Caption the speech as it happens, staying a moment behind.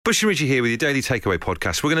Bush and Richie here with your Daily Takeaway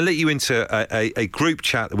podcast. We're going to let you into a group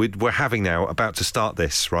chat that we're having now, about to start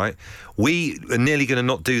this, right? We are nearly going to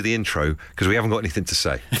not do the intro because we haven't got anything to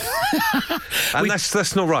say. And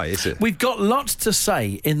that's not right, is it? We've got lots to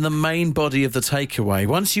say in the main body of the takeaway.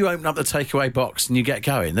 Once you open up the takeaway box and you get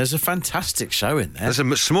going, there's a fantastic show in there. There's a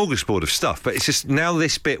smorgasbord of stuff, but it's just now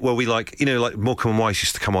this bit where we like Morecambe and Wise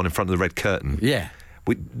used to come on in front of the red curtain. Yeah.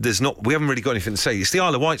 We haven't really got anything to say. It's the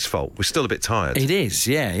Isle of Wight's fault. We're still a bit tired. It is,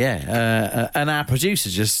 yeah. And our producer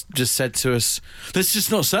just said to us, let's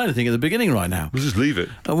just not say anything at the beginning right now. We'll just leave it.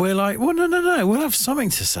 And we're like, well, no, we'll have something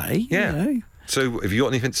to say. Yeah. You know. So, have you got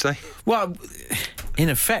anything to say? Well, in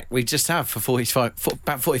effect, we just have for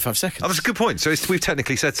about 45 seconds. Oh, that's a good point. So, we've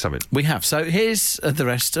technically said something. We have. So, here's the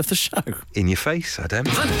rest of the show. In your face, Adam.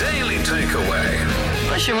 The Daily Takeaway.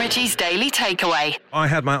 Bush and Richie's Daily Takeaway. I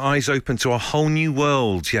had my eyes open to a whole new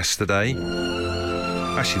world yesterday.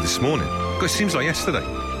 Actually, this morning. God, it seems like yesterday.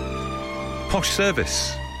 Posh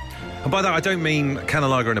service. And by that, I don't mean a can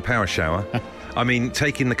of lager and a power shower. I mean,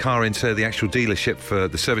 taking the car into the actual dealership for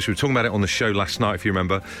the service. We were talking about it on the show last night, if you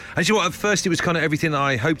remember. And you know what? At first, it was kind of everything that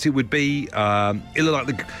I hoped it would be. It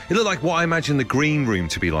looked like what I imagined the green room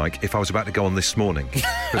to be like if I was about to go on This Morning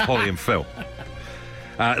with Holly and Phil.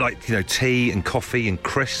 Tea and coffee and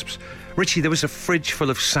crisps. Richie, there was a fridge full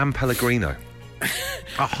of San Pellegrino.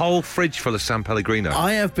 A whole fridge full of San Pellegrino.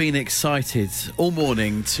 I have been excited all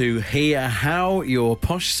morning to hear how your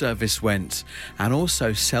posh service went, and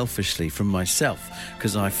also selfishly from myself,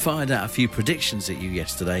 because I fired out a few predictions at you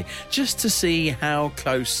yesterday just to see how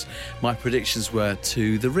close my predictions were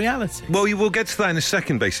to the reality. Well, we'll get to that in a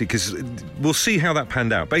second, basically, because we'll see how that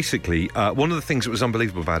panned out. Basically, one of the things that was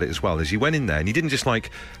unbelievable about it as well is you went in there and you didn't just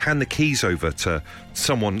hand the keys over to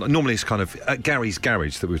someone. Normally it's kind of at Gary's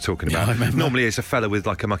garage that we were talking about. Yeah, I remember. Normally it's a fella with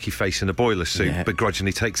like a mucky face and a boiler suit,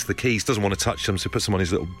 begrudgingly takes the keys, doesn't want to touch them, so puts them on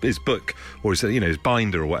his book or his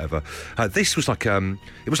binder or whatever. This was like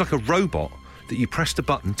it was like a robot that you pressed a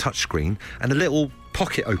button, touchscreen, and a little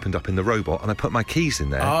pocket opened up in the robot, and I put my keys in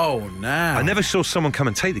there. Oh, no! I never saw someone come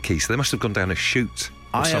and take the keys, so they must have gone down a chute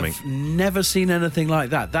or something. I have never seen anything like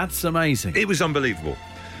that. That's amazing. It was unbelievable.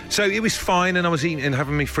 So it was fine, and I was eating and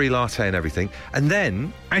having my free latte and everything. And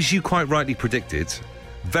then, as you quite rightly predicted,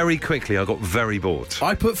 very quickly I got very bored.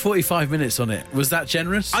 I put 45 minutes on it. Was that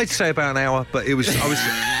generous? I'd say about an hour, but I was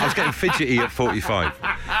getting fidgety at 45.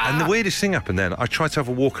 And the weirdest thing happened then, I tried to have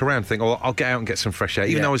a walk around, think, I'll get out and get some fresh air,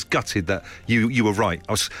 even though I was gutted that you were right.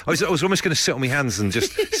 I was almost going to sit on my hands and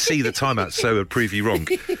just see the time out so I'd prove you wrong.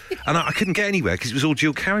 And I couldn't get anywhere because it was all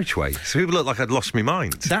dual carriageway. So people looked like I'd lost my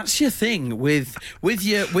mind. That's your thing with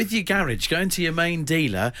your garage, going to your main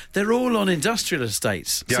dealer. They're all on industrial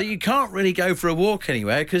estates. Yeah. So you can't really go for a walk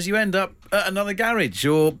anywhere because you end up at another garage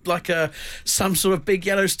or like some sort of big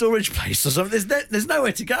yellow storage place or something. There's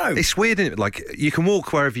nowhere to go. It's weird, isn't it? Like, you can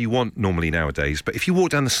walk wherever you want normally nowadays, but if you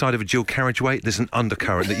walk down the side of a dual carriageway, there's an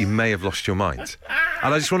undercurrent that you may have lost your mind.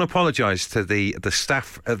 And I just want to apologise to the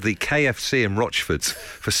staff of the KFC in Rochford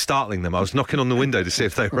for startling them. I was knocking on the window to see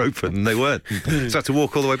if they were open, and they weren't. So I had to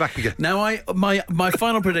walk all the way back again. Now, my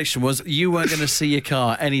final prediction was you weren't going to see your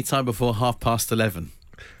car any time before 11:30.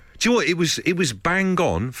 Do you know what? It was bang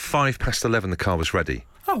on 11:05 the car was ready.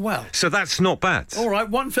 Oh, well. So that's not bad. All right,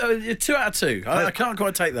 2 out of 2. I can't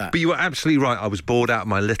quite take that. But you were absolutely right. I was bored out of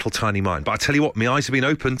my little tiny mind. But I tell you what, my eyes have been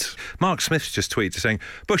opened. Mark Smith's just tweeted saying,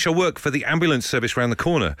 Bush, I work for the ambulance service round the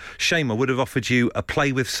corner. Shame I would have offered you a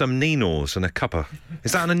play with some Ninos and a cuppa.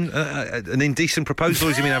 Is that an indecent proposal,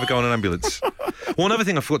 or do you mean have a go on an ambulance? One other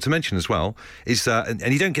thing I forgot to mention as well is, and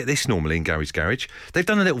you don't get this normally in Gary's garage, they've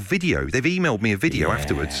done a little video. They've emailed me a video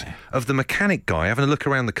afterwards of the mechanic guy having a look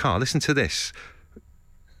around the car. Listen to this.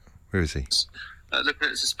 Where is he? Looking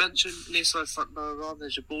at the suspension, near side front lower arm,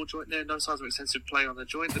 there's your ball joint there, no signs of extensive play on the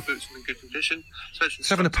joint, the boots are in good condition. Just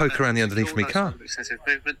having a poke around the underneath of my car. Extensive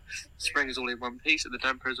movement, the spring is all in one piece and the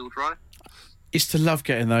damper is all dry. It's to love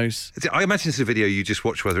getting those. I imagine it's a video you just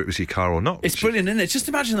watch whether it was your car or not. It's brilliant, isn't it? Just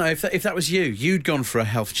imagine, though, if that was you'd gone for a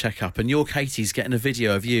health checkup and your Katie's getting a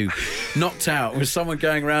video of you knocked out with someone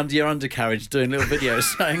going around your undercarriage doing little videos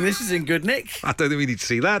saying, this is in good nick. I don't think we need to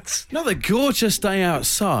see that. Another gorgeous day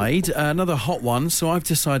outside, another hot one, so I've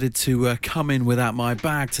decided to come in without my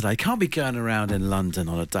bag today. Can't be going around in London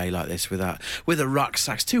on a day like this with a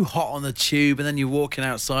rucksack. It's too hot on the tube and then you're walking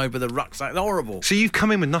outside with a rucksack. Horrible. So you've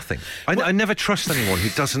come in with nothing. I never trust anyone who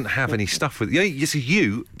doesn't have any stuff with you. It's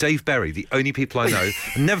you, Dave Berry, the only people I know.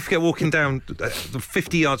 I'll never forget walking down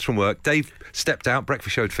 50 yards from work. Dave stepped out,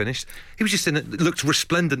 breakfast show had finished. He was just looked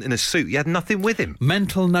resplendent in a suit. He had nothing with him.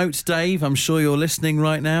 Mental note, Dave, I'm sure you're listening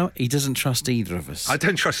right now. He doesn't trust either of us. I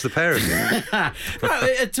don't trust the pair of you.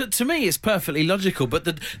 No, to me, it's perfectly logical. But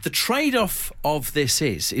the trade-off of this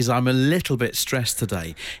is I'm a little bit stressed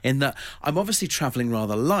today in that I'm obviously travelling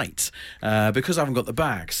rather light because I haven't got the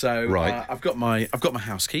bag. So Right. I've got my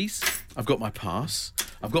house keys, I've got my pass,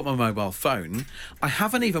 I've got my mobile phone. I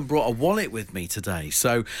haven't even brought a wallet with me today.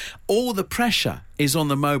 So all the pressure is on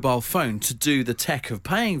the mobile phone to do the tech of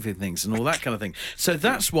paying for things and all that kind of thing. So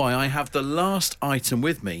that's why I have the last item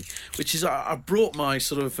with me, which is I brought my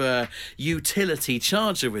sort of utility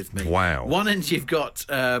charger with me. Wow. One end you've got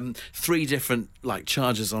 3 different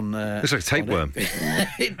chargers on. Looks like a tapeworm.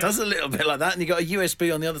 It does a little bit like that, and you've got a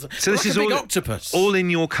USB on the other side. So this like is a big all octopus. all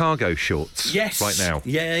in your cargo shorts. Yes. Right now.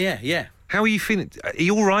 Yeah. How are you feeling? Are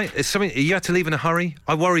you all right? Is something you had to leave in a hurry?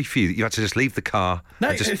 I worry for you that you had to just leave the car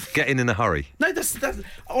and just get in a hurry. No, that's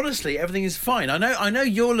honestly, everything is fine. I know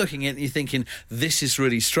you're looking at it and you're thinking, this is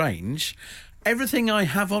really strange. Everything I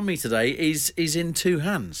have on me today is in 2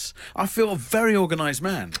 hands. I feel a very organised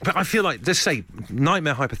man. But I feel like, let's say,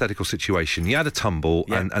 nightmare hypothetical situation. You had a tumble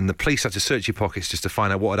and the police had to search your pockets just to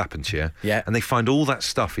find out what had happened to you. Yeah. And they find all that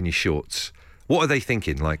stuff in your shorts. What are they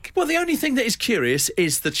thinking? Well, the only thing that is curious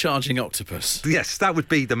is the charging octopus. Yes, that would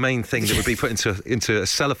be the main thing that would be put into a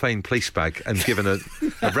cellophane police bag and given a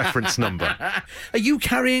reference number. Are you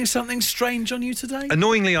carrying something strange on you today?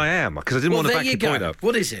 Annoyingly, I am, because I didn't want to back your point up.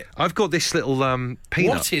 What is it? I've got this little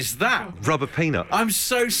peanut. What is that? Rubber peanut. I'm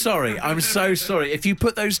so sorry. If you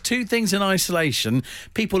put those 2 things in isolation,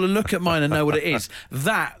 people will look at mine and know what it is.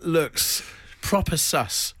 That looks proper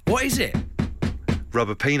sus. What is it?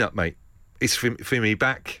 Rubber peanut, mate. It's for me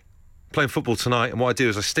back playing football tonight, and what I do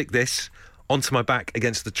is I stick this onto my back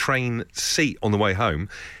against the train seat on the way home.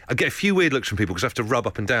 I get a few weird looks from people because I have to rub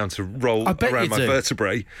up and down to roll around my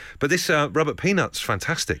vertebrae. But this rubber peanut's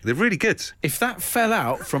fantastic. They're really good. If that fell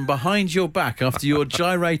out from behind your back after you're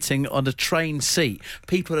gyrating on a train seat,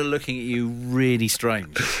 people are looking at you really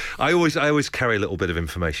strange. I always carry a little bit of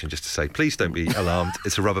information just to say, please don't be alarmed.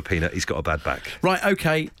 It's a rubber peanut. He's got a bad back. Right,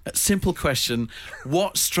 OK, simple question.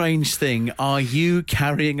 What strange thing are you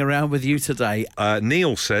carrying around with you today?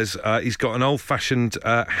 Neil says he's got an old-fashioned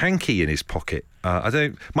hanky in his pocket.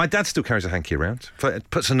 My dad still carries a hanky around.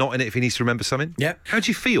 Puts a knot in it if he needs to remember something. Yeah. How do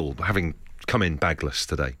you feel having come in bagless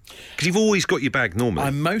today? Because you've always got your bag normally.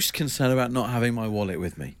 I'm most concerned about not having my wallet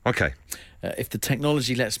with me. Okay. If the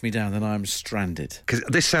technology lets me down, then I'm stranded. Because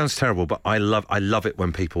this sounds terrible, but I love it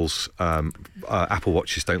when people's Apple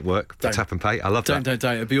Watches don't work for tap and pay. I love that.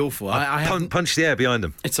 Don't. It'd be awful. I punch the air behind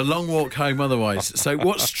them. It's a long walk home otherwise. So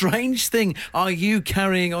what strange thing are you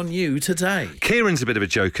carrying on you today? Kieran's a bit of a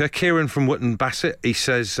joker. Kieran from Wootton Bassett. He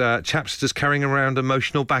says, chaps, does carrying around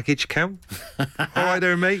emotional baggage count? All right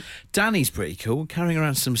there, mate. Danny's pretty cool, carrying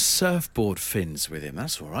around some surfboard fins with him.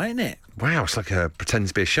 That's all right, isn't it? Wow, it's like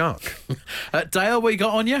pretends to be a shark. Dale, what you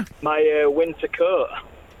got on you? My winter coat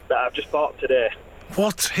that I've just bought today.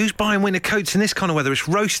 What? Who's buying winter coats in this kind of weather? It's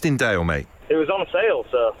roasting, Dale, mate. It was on sale,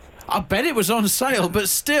 so... I bet it was on sale, but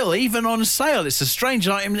still, even on sale, it's a strange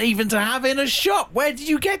item even to have in a shop. Where did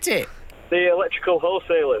you get it? The electrical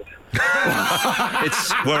wholesalers.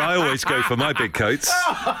 It's where I always go for my big coats.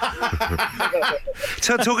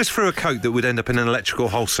 So talk us through a coat that would end up in an electrical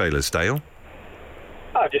wholesaler's, Dale.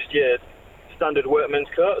 Just your standard workman's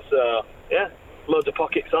coat, so, yeah, loads of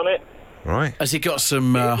pockets on it. Right. Has it got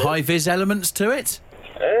some high-vis elements to it?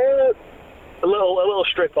 A little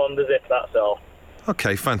strip-on, the zip, that's all.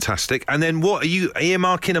 Okay, fantastic. And then what, are you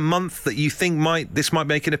earmarking a month that you think this might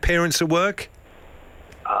make an appearance at work?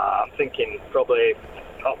 I'm thinking probably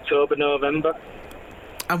October, November.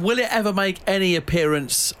 And will it ever make any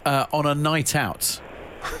appearance on a night out?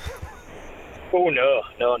 Oh, no.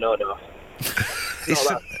 It's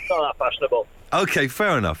not that fashionable. Okay,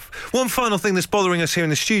 fair enough. One final thing that's bothering us here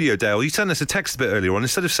in the studio, Dale. You sent us a text a bit earlier on.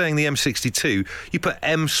 Instead of saying the M62, you put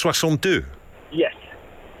M62. Yes.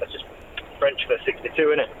 That's just French for 62,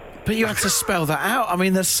 isn't it? But you had to spell that out. I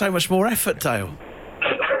mean, there's so much more effort, Dale.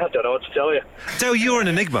 I don't know what to tell you. Dale, you're an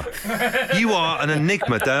enigma. You are an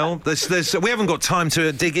enigma, Dale. We haven't got time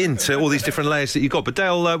to dig into all these different layers that you've got. But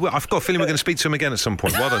Dale, I've got a feeling we're going to speak to him again at some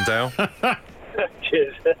point. Well done, Dale.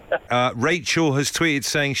 Cheers. Rachel has tweeted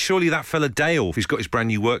saying, surely that fella Dale, who's got his brand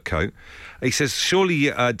new work coat, He says,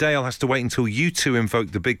 surely Dale has to wait until you two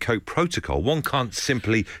invoke the big coat protocol. One can't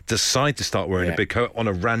simply decide to start wearing a big coat on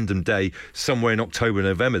a random day somewhere in October,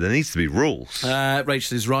 November. There needs to be rules.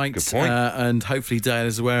 Rachel is right. Good point. And hopefully Dale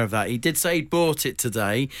is aware of that. He did say he bought it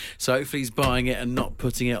today, so hopefully he's buying it and not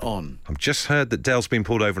putting it on. I've just heard that Dale's been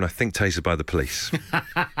pulled over and I think tasered by the police.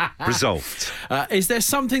 Resolved. Is there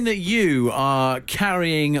something that you are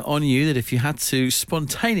carrying on you that if you had to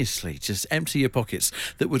spontaneously just empty your pockets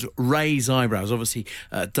that would raise eyebrows? Obviously,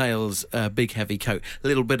 Dale's big heavy coat, a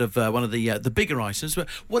little bit of one of the bigger items, but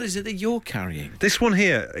what is it that you're carrying? This one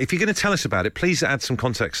here, if you're going to tell us about it, please add some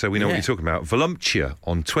context so we know what you're talking about. Voluptia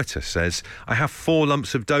on Twitter says, I have 4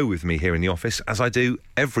 lumps of dough with me here in the office, as I do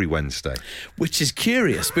every Wednesday. Which is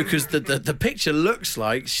curious because the picture looks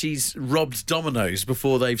like she's robbed Domino's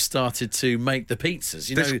before they've started to make the pizzas.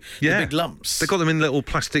 You know, the big lumps. They've got them in little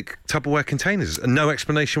plastic Tupperware containers and no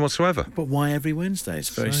explanation whatsoever. But why every Wednesday? It's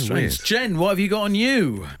very So strange. weird. Jen, what have you got on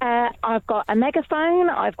you? I've got a megaphone,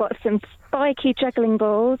 I've got some spiky juggling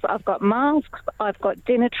balls, I've got masks, I've got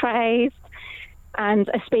dinner trays and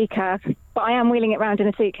a speaker, but I am wheeling it around in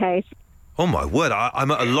a suitcase. Oh my word,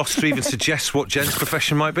 I'm at a loss to even suggest what Jen's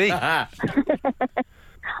profession might be.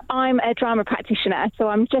 I'm a drama practitioner, so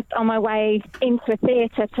I'm just on my way into a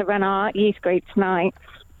theatre to run our youth group tonight.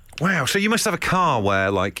 Wow, so you must have a car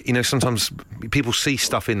where, like, you know, sometimes people see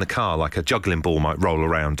stuff in the car, like a juggling ball might roll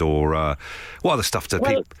around, or what other stuff do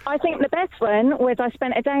people... I think the best one was I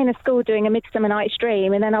spent a day in a school doing a Midsummer Night's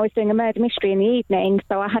Dream, and then I was doing a murder mystery in the evening,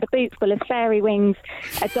 so I had a boot full of fairy wings,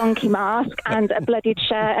 a donkey mask, and a bloodied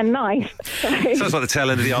shirt and knife. So... Sounds like the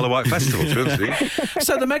tail end of the Isle of Wight Festival, to be honest with you.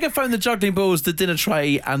 So the megaphone, the juggling balls, the dinner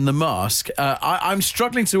tray and the mask, I'm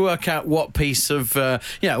struggling to work out what piece of,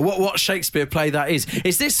 what Shakespeare play that is.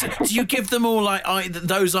 Is this... Do you give them all like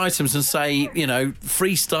those items and say, you know,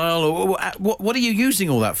 freestyle, or what are you using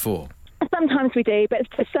all that for? Sometimes we do, but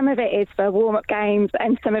some of it is for warm-up games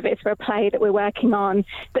and some of it is for a play that we're working on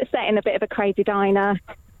that's set in a bit of a crazy diner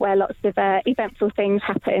where lots of eventful things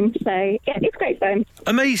happen. So, yeah, it's great fun.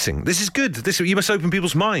 Amazing. This is good. You must open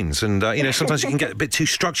people's minds. And, sometimes you can get a bit too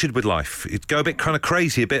structured with life. It go a bit kind of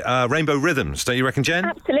crazy, a bit rainbow rhythms, don't you reckon, Jen?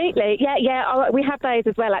 Absolutely. Yeah. We have those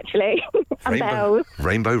as well, actually. And bells.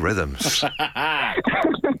 Rainbow rhythms.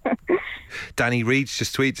 Danny Reed's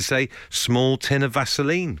just tweeted to say, small tin of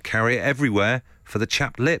Vaseline. Carry it everywhere for the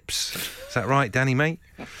chapped lips. Is that right, Danny, mate?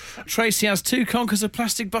 Tracy has 2 conkers of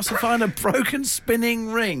plastic butterfly and a broken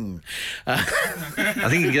spinning ring. I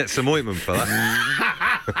think you can get some ointment for that.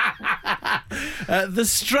 The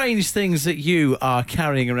strange things that you are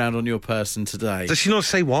carrying around on your person today. Does she not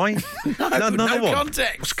say why? No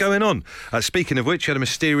context. What's going on? Speaking of which, you had a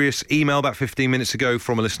mysterious email about 15 minutes ago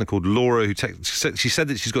from a listener called Laura who she said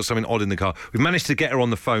that she's got something odd in the car. We've managed to get her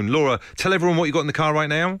on the phone. Laura, tell everyone what you got in the car right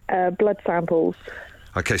now. Blood samples.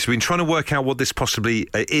 OK, so we've been trying to work out what this possibly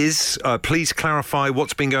is. Please clarify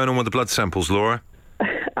what's been going on with the blood samples, Laura.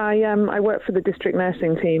 I work for the district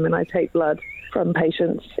nursing team and I take blood from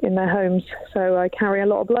patients in their homes, so I carry a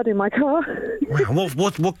lot of blood in my car. Wow,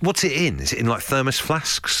 what's it in? Is it in like thermos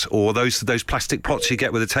flasks or those plastic pots you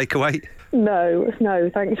get with a takeaway? No,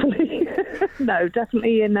 thankfully. No,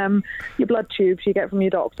 definitely in your blood tubes you get from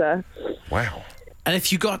your doctor. Wow. And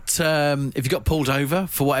if you got pulled over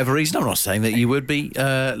for whatever reason, I'm not saying that you would be,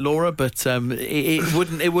 Laura, but it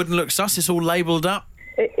wouldn't look sus. It's all labelled up.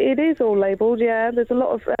 It is all labelled, yeah. There's a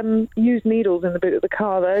lot of used needles in the boot of the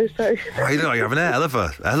car, though. So you look like you're having a hell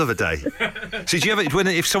of a day. So do you ever,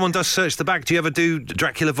 if someone does search the back, do you ever do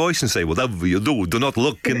Dracula voice and say, "Whatever you do not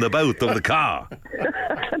look in the boot of the car"?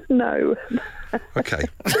 No. Okay.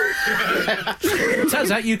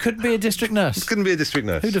 Turns out you couldn't be a district nurse. Couldn't be a district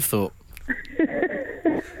nurse. Who'd have thought?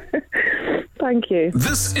 Thank you.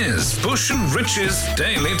 This is Bush and Rich's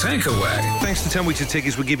Daily Takeaway. Thanks to 10 weeks of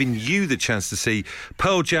tickets, we're giving you the chance to see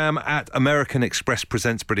Pearl Jam at American Express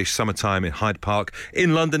Presents British Summertime in Hyde Park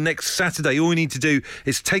in London next Saturday. All you need to do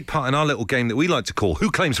is take part in our little game that we like to call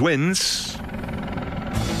Who Claims Wins?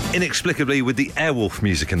 Inexplicably with the Airwolf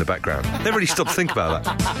music in the background. Never really stopped to think about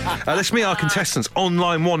that. Let's meet our contestants. On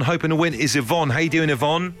line 1, hoping to win, is Yvonne. How you doing,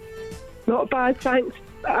 Yvonne? Not bad, thanks,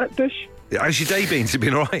 Bush. How's your day been? Has it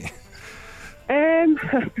been all right?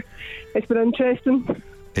 It's been interesting.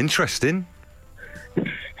 Interesting?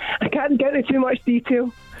 I can't get into too much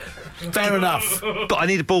detail. Fair enough. But I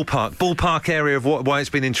need a ballpark area of why it's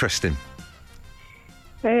been interesting.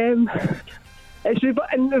 It's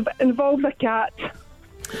involves a cat.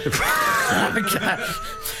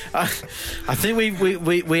 I think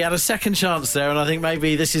we had a second chance there, and I think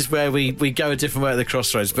maybe this is where we go a different way at the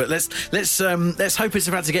crossroads. But let's hope it's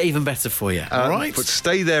about to get even better for you. All right. But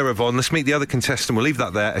stay there, Yvonne. Let's meet the other contestant. We'll leave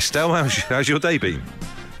that there. Estelle, how's your day been?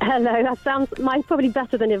 Hello, mine's probably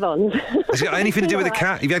better than Yvonne's. Has it got anything to do with a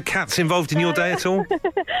cat? Have you had cats involved in your day at all?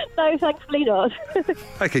 No, thankfully not.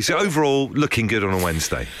 OK, so overall, looking good on a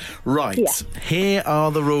Wednesday. Right, Yeah. Here are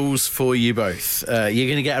the rules for you both. You're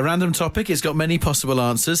going to get a random topic. It's got many possible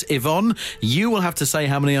answers. Yvonne, you will have to say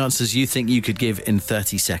how many answers you think you could give in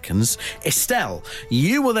 30 seconds. Estelle,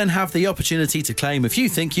 you will then have the opportunity to claim if you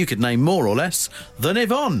think you could name more or less than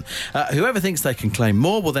Yvonne. Whoever thinks they can claim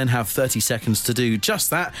more will then have 30 seconds to do just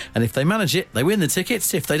that. And if they manage it, they win the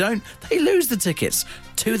tickets. If they don't, they lose the tickets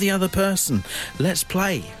to the other person. Let's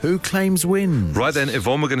play. Who claims wins? Right then,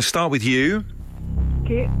 Yvonne, we're going to start with you.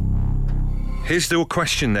 Okay. Here's the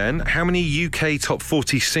question then. How many UK top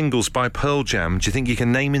 40 singles by Pearl Jam do you think you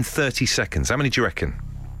can name in 30 seconds? How many do you reckon?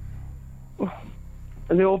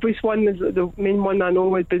 The obvious one is the main one I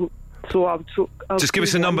know has been. So I'll Just give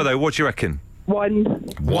us a number, though. What do you reckon?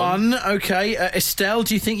 One. OK. Estelle,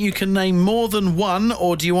 do you think you can name more than one,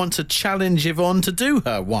 or do you want to challenge Yvonne to do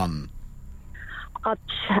her one? I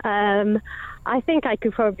think I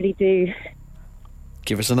could probably do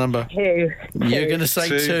Give us a number. 2. You're going to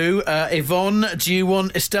say 2. Yvonne, do you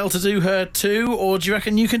want Estelle to do her 2, or do you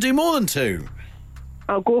reckon you can do more than 2?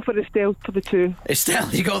 I'll go for Estelle for the 2. Estelle,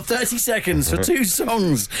 you got 30 seconds for 2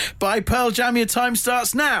 songs by Pearl Jam. Your time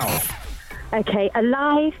starts now. Okay,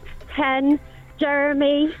 Alive, 10,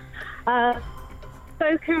 Jeremy,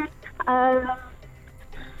 Focus, I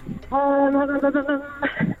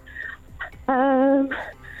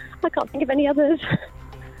can't think of any others.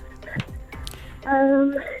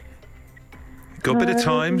 Got a bit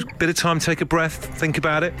of time. Take a breath. Think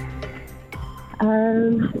about it.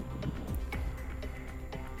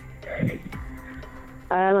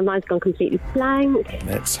 My mind's gone completely blank.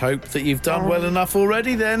 Let's hope that you've done well enough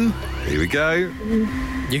already then. Here we go.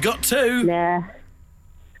 You got 2. Yeah,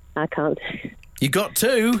 I can't. You got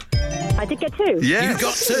 2. I did get 2. Yes. You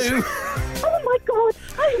got 2. Oh my god!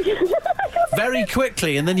 Very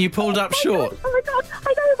quickly, and then you pulled up short. Oh my god!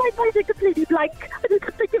 I know my mind is completely blank. I just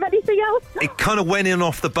couldn't think of anything else. It kind of went in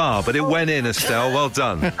off the bar, but it went in, Estelle. Well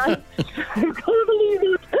done. I can't believe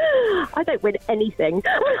it. I don't win anything.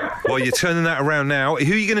 Well, you're turning that around now.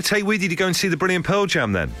 Who are you going to take with you to go and see the brilliant Pearl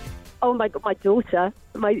Jam then? Oh my god, my daughter.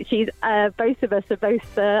 She's both of us are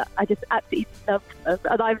both. I just absolutely love them,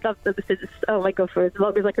 and I've loved them since. Oh my god, for as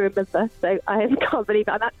long as I can remember. So I can't believe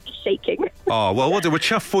it. I'm actually shaking. Oh well, we're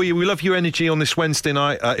chuffed for you. We love your energy on this Wednesday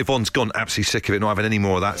night. Yvonne's gone absolutely sick of it, not having any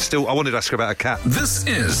more of that. Still, I wanted to ask her about a cat. This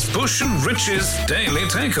is Bush and Rich's Daily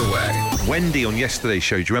Takeaway. Wendy on yesterday's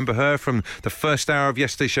show. Do you remember her from the first hour of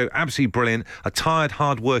yesterday's show? Absolutely brilliant. A tired,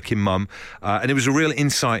 hard-working mum, and it was a real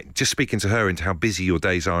insight just speaking to her into how busy your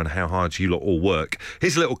days are and how hard you lot all work.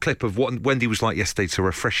 Here's a little clip of what Wendy was like yesterday to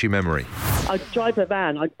refresh your memory. I drive a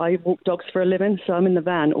van. I walk dogs for a living, so I'm in the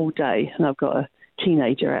van all day, and I've got a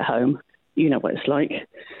teenager at home. You know what it's like.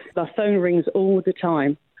 My phone rings all the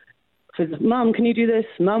time. Says, Mum, can you do this?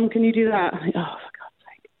 Mum, can you do that? Oh, for God's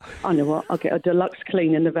sake. I know what, I'll get a deluxe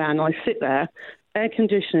clean in the van. I sit there, air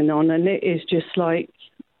conditioning on, and it is just like,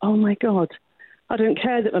 oh my God. I don't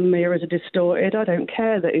care that my mirrors are distorted. I don't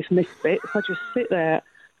care that it's missed bits. I just sit there.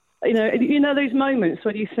 You know those moments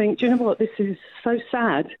when you think, do you know what, this is so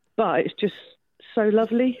sad, but it's just so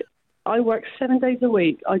lovely. I work 7 days a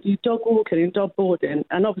week. I do dog walking and dog boarding,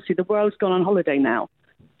 and obviously the world's gone on holiday now.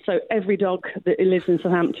 So every dog that lives in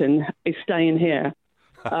Southampton is staying here.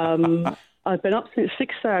 I've been up since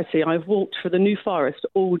 6:30. I've walked for the New Forest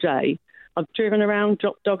all day. I've driven around,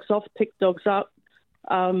 dropped dogs off, picked dogs up.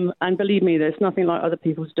 And believe me, there's nothing like other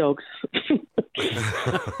people's dogs.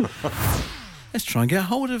 Let's try and get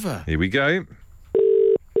hold of her. Here we go.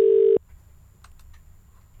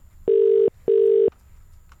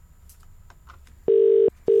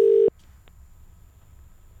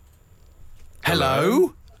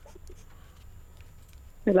 Hello?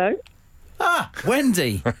 Hello? Ah,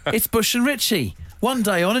 Wendy. It's Bush and Richie. One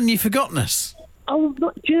day on and you've forgotten us. Oh,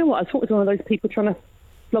 do you know what? I thought it was one of those people trying to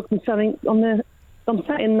flog themselves on the... I'm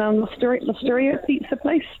sat in L'Osteria Pizza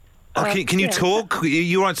place. Can you talk? Are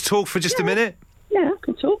you all right to talk for just a minute? Yeah, I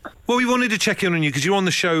can talk. Well, we wanted to check in on you because you were on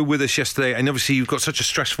the show with us yesterday, and obviously you've got such a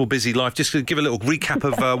stressful, busy life. Just to give a little recap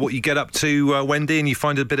of what you get up to, Wendy, and you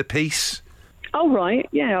find a bit of peace. Oh, right.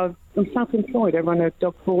 Yeah, I'm self-employed. I run a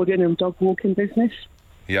dog boarding and dog walking business.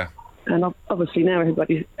 Yeah. And obviously now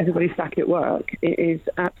everybody's back at work. It is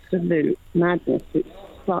absolute madness. It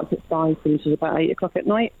starts at 5, finishes about 8 o'clock at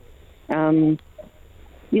night.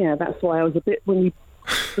 yeah, that's why I was a bit, when we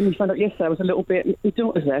found out yesterday, I was a little bit, my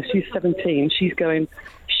daughter's there, she's 17, she's going,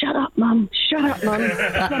 shut up, Mum. I'm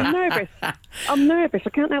nervous. I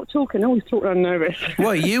can't out talk and always talk when I'm nervous.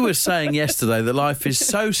 Well, you were saying yesterday that life is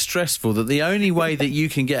so stressful that the only way that you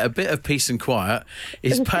can get a bit of peace and quiet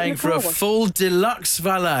is paying for a full deluxe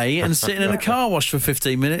valet and sitting in a car wash for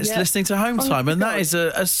 15 minutes listening to Home Time, and that is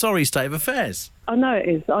a sorry state of affairs. I know it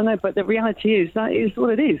is. I know, but the reality is that is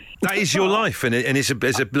what it is. That is your life, and it's a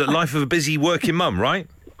life of a busy working mum, right?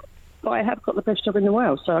 But I have got the best job in the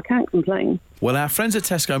world, so I can't complain. Well, our friends at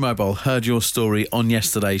Tesco Mobile heard your story on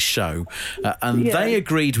yesterday's show, and they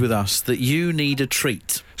agreed with us that you need a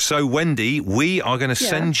treat. So, Wendy, we are going to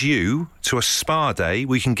send you to a spa day.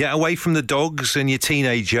 We can get away from the dogs and your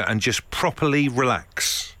teenager and just properly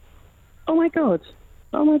relax. Oh, my God.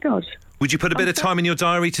 Would you put a bit of time in your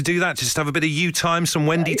diary to do that? Just have a bit of you time, some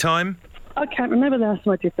Wendy time? I can't remember the last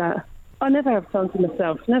time I did that. I never have time for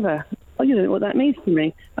myself, never. Oh, you don't know what that means to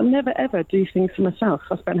me. I never, ever do things for myself.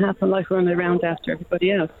 I spend half my life running around after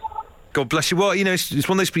everybody else. God bless you. Well, you know, it's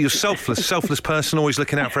one of those people, you're selfless person, always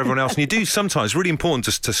looking out for everyone else. And you do sometimes, really important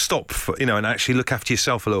to stop, and actually look after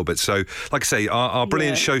yourself a little bit. So, like I say, our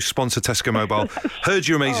brilliant show sponsor, Tesco Mobile, heard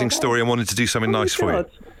your amazing story and wanted to do something nice for you.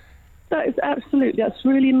 That's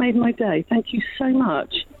really made my day. Thank you so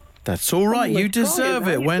much. That's all right. You deserve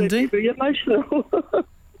it, Wendy. Really emotional.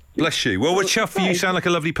 Bless you. Well, we're chuffed for you. You sound like a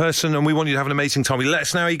lovely person, and we want you to have an amazing time. Let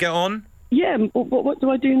us know how you get on. Yeah, what do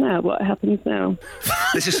I do now? What happens now?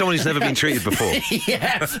 This is someone who's never been treated before.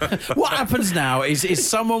 Yes. What happens now is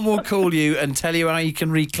someone will call you and tell you how you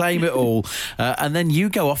can reclaim it all, and then you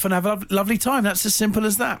go off and have a lovely time. That's as simple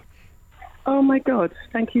as that. Oh, my God.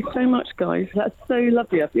 Thank you so much, guys. That's so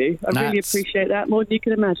lovely of you. I really appreciate that more than you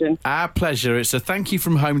can imagine. Our pleasure. It's a thank you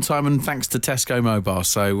from Home Time and thanks to Tesco Mobile.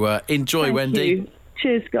 So enjoy, Thank Wendy. You.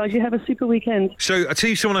 Cheers, guys. You have a super weekend. So, I'll tell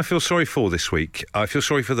you someone I feel sorry for this week. I feel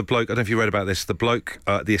sorry for the bloke, I don't know if you read about this, the bloke,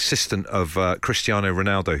 the assistant of Cristiano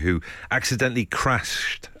Ronaldo, who accidentally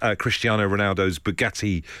crashed Cristiano Ronaldo's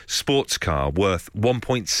Bugatti sports car worth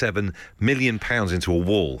 £1.7 million into a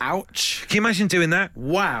wall. Ouch. Can you imagine doing that?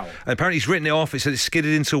 Wow. And apparently he's written it off. It said it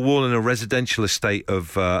skidded into a wall in a residential estate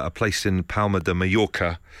of a place in Palma de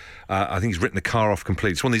Mallorca. I think he's written the car off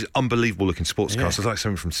completely. It's one of these unbelievable-looking sports cars. It's like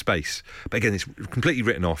something from space. But again, it's completely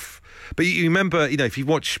written off. But you remember, if you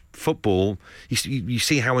watch football, you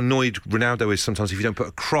see how annoyed Ronaldo is sometimes if you don't put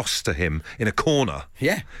a cross to him in a corner.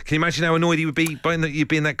 Yeah. Can you imagine how annoyed he would be you'd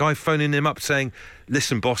being that guy phoning him up saying,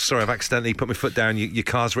 listen, boss, sorry, I've accidentally put my foot down. Your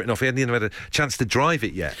car's written off. He hadn't even had a chance to drive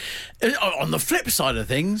it yet. On the flip side of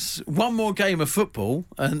things, one more game of football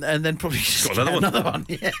and then probably just got another one.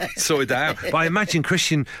 Yeah. Sorted that out. But I imagine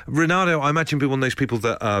Ronaldo, being one of those people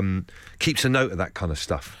that keeps a note of that kind of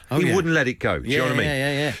stuff. He wouldn't let it go. Do you know what I mean?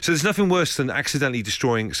 Yeah. So there's nothing worse than accidentally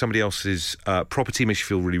destroying somebody else's property. Makes you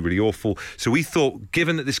feel really, really awful. So we thought,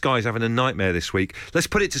 given that this guy's having a nightmare this week, let's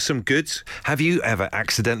put it to some good. Have you ever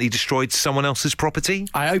accidentally destroyed someone else's property?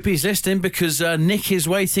 I hope he's listening because Nick is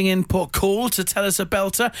waiting in Port Call to tell us a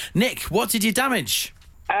belter. Nick, what did you damage?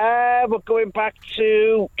 We're going back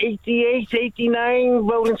to 88, 89.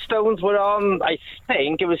 Rolling Stones were on, I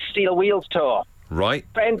think it was Steel Wheels tour. Right.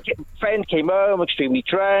 Friend came home, extremely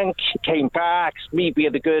drunk, came back, me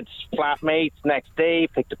being the good flatmates. Next day,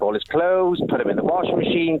 picked up all his clothes, put them in the washing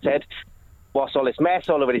machine, said, wash all this mess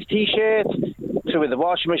all over his T-shirt, threw in the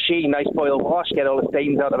washing machine, nice boiled wash, get all the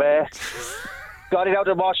stains out of there. Got it out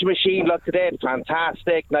of the washing machine, looked at it,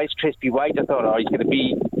 fantastic, nice crispy white. I thought, he's going to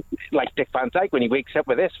be like Dick Van Dyke when he wakes up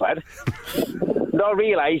with this one. Not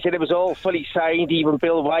realising it was all fully signed, even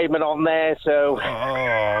Bill Wyman on there, so...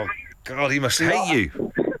 Oh, God, he must hate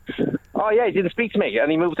you. Oh, yeah, he didn't speak to me,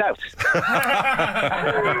 and he moved out.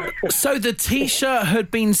 So the T-shirt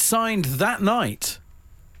had been signed that night?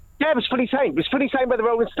 Yeah, it was fully signed. It was fully signed by the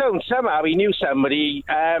Rolling Stones. Somehow he knew somebody...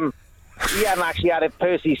 he hadn't actually had it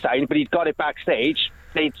personally signed, but he'd got it backstage.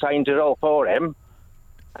 They'd signed it all for him.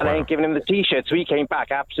 And then given him the T-shirt, so he came back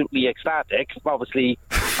absolutely ecstatic. Obviously,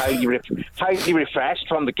 highly refreshed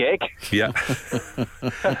from the gig. Yeah.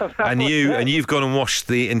 and you've gone and washed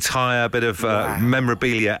the entire bit of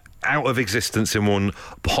memorabilia out of existence in one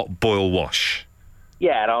hot boil wash.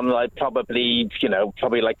 Yeah, and I'm like probably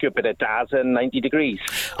like a bit of Daz and 90 degrees.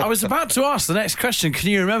 I was about to ask the next question. Can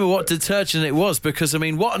you remember what detergent it was? Because,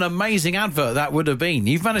 what an amazing advert that would have been.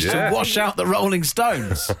 You've managed to wash out the Rolling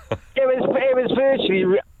Stones. It was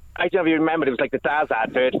virtually... I don't know if you remember, it was like the Daz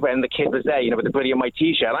advert when the kid was there, with the buddy on my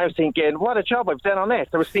T-shirt. And I was thinking, what a job I've done on this.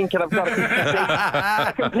 I was thinking I've got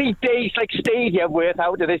a complete day's stadium worth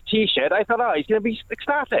out of this T-shirt. I thought, he's going to be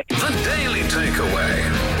ecstatic. The Daily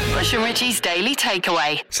Takeaway. Bush and Richie's Daily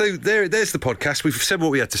Takeaway. So there's the podcast. We've said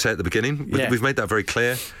what we had to say at the beginning. Yeah. We've made that very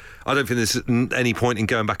clear. I don't think there's any point in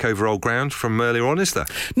going back over old ground from earlier on, is there?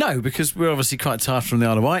 No, because we're obviously quite tired from the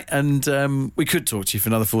Isle of Wight, and we could talk to you for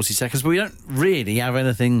another 40 seconds, but we don't really have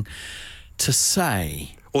anything to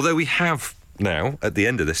say. Although we have now, at the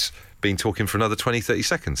end of this, been talking for another 20, 30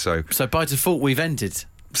 seconds. So by default, we've ended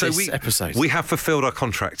this episode. We have fulfilled our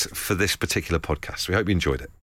contract for this particular podcast. We hope you enjoyed it.